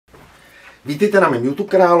Vítejte na mém YouTube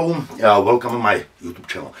kanálu. Welcome on my YouTube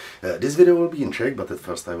channel. This video will be in Czech, but at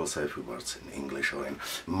first I will say a few words in English or in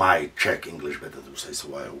my Czech English, better to say,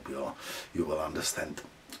 so I hope you will understand.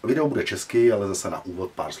 Video bude česky, ale zase na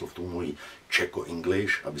úvod pár slov tomu mojí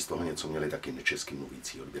Czech-English, aby z toho něco měli taky nečesky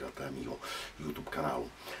mluvící odběratelé mýho YouTube kanálu.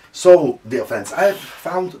 So, dear friends, I have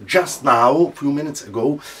found just now, a few minutes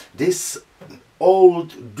ago, this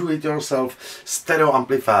old do-it-yourself stereo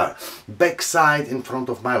amplifier backside in front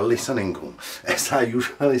of my listening room. As I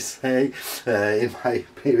usually say in my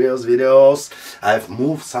previous videos, I've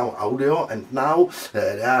moved some audio and now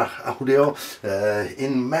there are audio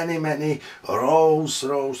in many rows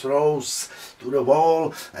to the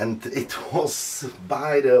wall, and it was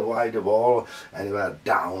by the wall anywhere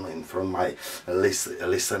down in front of my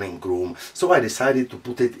listening room. So I decided to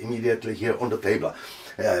put it immediately here on the table.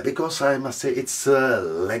 Because I must say it's a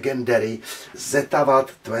legendary Zetawatt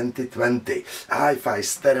 2020 hi-fi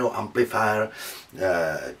stereo amplifier,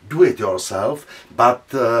 do-it-yourself, but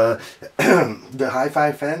the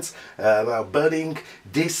hi-fi fans were building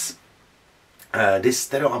this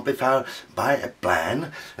stereo amplifier by a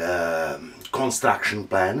plan, construction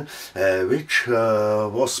plan, which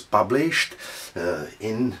was published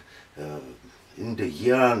in the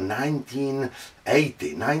year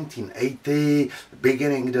 1980,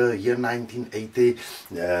 beginning the year 1980,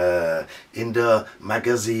 in the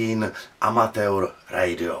magazine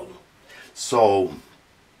Amatérské. So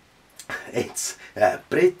it's a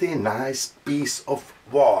pretty nice piece of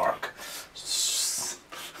work.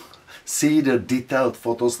 See the detailed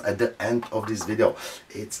photos at the end of this video.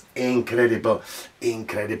 It's incredible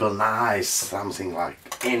nice, something like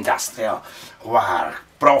industrial work,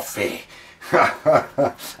 profi.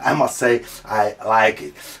 I must say I like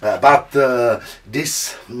it, but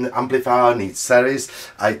this amplifier needs service.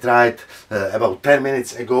 I tried about 10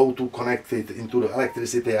 minutes ago to connect it into the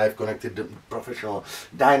electricity. I've connected the professional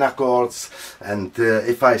dyna cords, and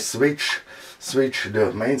if I switch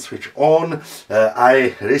the main switch on,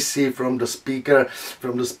 I receive from the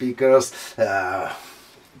speakers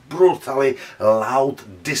brutally loud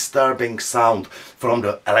disturbing sound from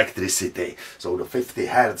the electricity, so the 50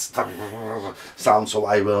 Hertz sound. So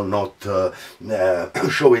I will not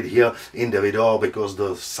show it here in the video because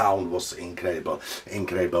the sound was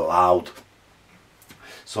incredible loud.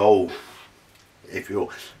 So if you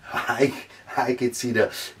I could see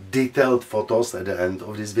the detailed photos at the end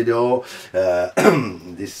of this video.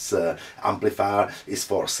 This amplifier is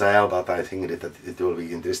for sale, but I think that it will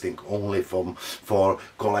be interesting only for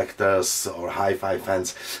collectors or hi-fi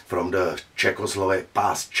fans from the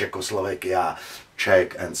past Czechoslovakia,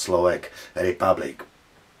 Czech and Slovak Republic.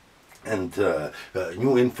 And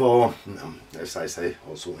new info, as I say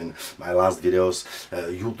also in my last videos,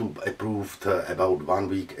 YouTube approved about 1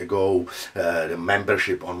 week ago the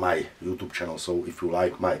membership on my YouTube channel. So if you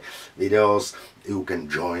like my videos, you can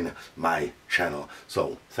join my channel.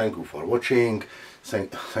 So thank you for watching,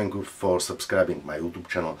 thank you for subscribing my YouTube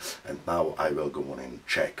channel, and now I will go on in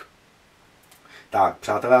Czech. Tak,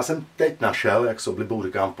 přátelé, já jsem teď našel, jak s oblibou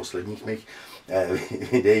říkám v posledních mých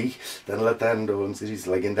videích, dovolím si říct,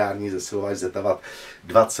 legendární zesilovač Zetawatt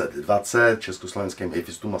 2020, československým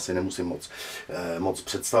hifistům asi nemusím moc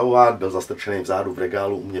představovat. Byl zastrčený vzadu v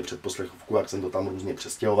regálu u mě před poslechovku, jak jsem to tam různě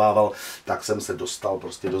přestěhovával, tak jsem se dostal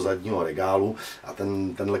prostě do zadního regálu a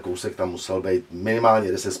tenhle kousek tam musel být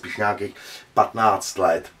minimálně 10, spíš nějakých 15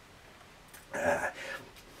 let.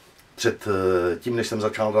 Před tím, než jsem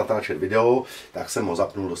začal natáčet video, tak jsem ho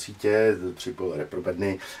zapnul do sítě, připojil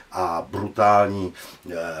reprobedny a brutální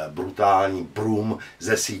brum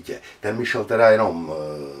ze sítě. Ten mi šel teda jenom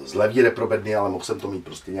z levý reprobedny, ale mohl jsem to mít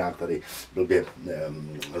prostě nějak tady blbě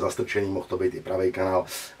zastrčený, mohl to být i pravý kanál,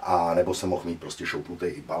 a nebo jsem mohl mít prostě šoupnutý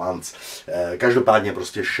i balanc. Každopádně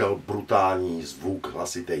prostě šel brutální zvuk,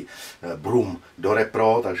 hlasitý brum do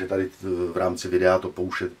repro, takže tady v rámci videa to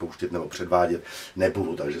pouštět nebo předvádět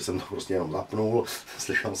nebudu, takže jsem to prostě jenom zapnul,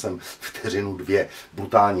 slyšel jsem vteřinu, 2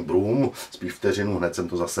 brutální brum, spíš vteřinu, hned jsem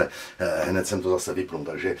to zase vypnul,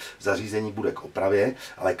 takže zařízení bude k opravě,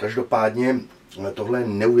 ale každopádně tohle je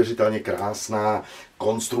neuvěřitelně krásná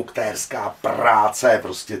konstruktérská práce,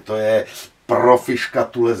 prostě to je profi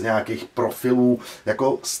škatule z nějakých profilů,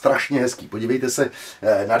 jako strašně hezký. Podívejte se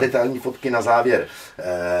na detailní fotky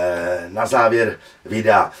na závěr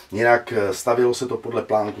videa. Jinak stavilo se to podle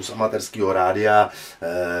plánku z amatérského rádia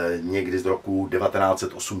někdy z roku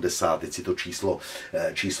 1980, teď si to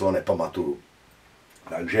číslo nepamatuju.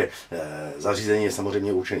 Takže zařízení je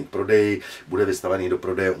samozřejmě určený k prodeji, bude vystavený do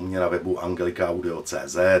prodeje u mě na webu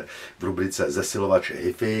Angelicaaudio.cz v rubrice Zesilovače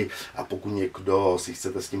HIFI, a pokud někdo si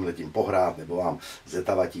chcete s tím letím pohrát, nebo vám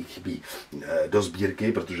Zetawatt chybí do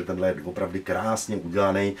sbírky, protože tenhle je opravdu krásně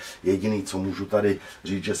udělaný. Jediný, co můžu tady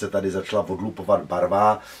říct, že se tady začala odlupovat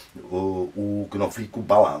barva u knoflíku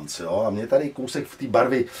Balance, jo? A mě tady kousek v té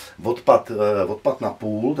barvy odpad na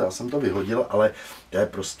půl, já jsem to vyhodil, ale to je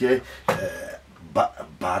prostě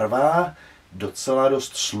barva docela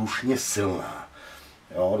dost slušně silná.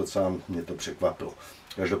 Jo, docela mě to překvapilo.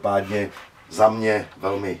 Každopádně za mě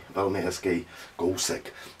velmi, velmi hezký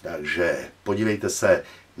kousek. Takže podívejte se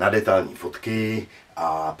na detailní fotky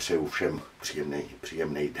a přeju všem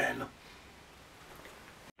příjemný den.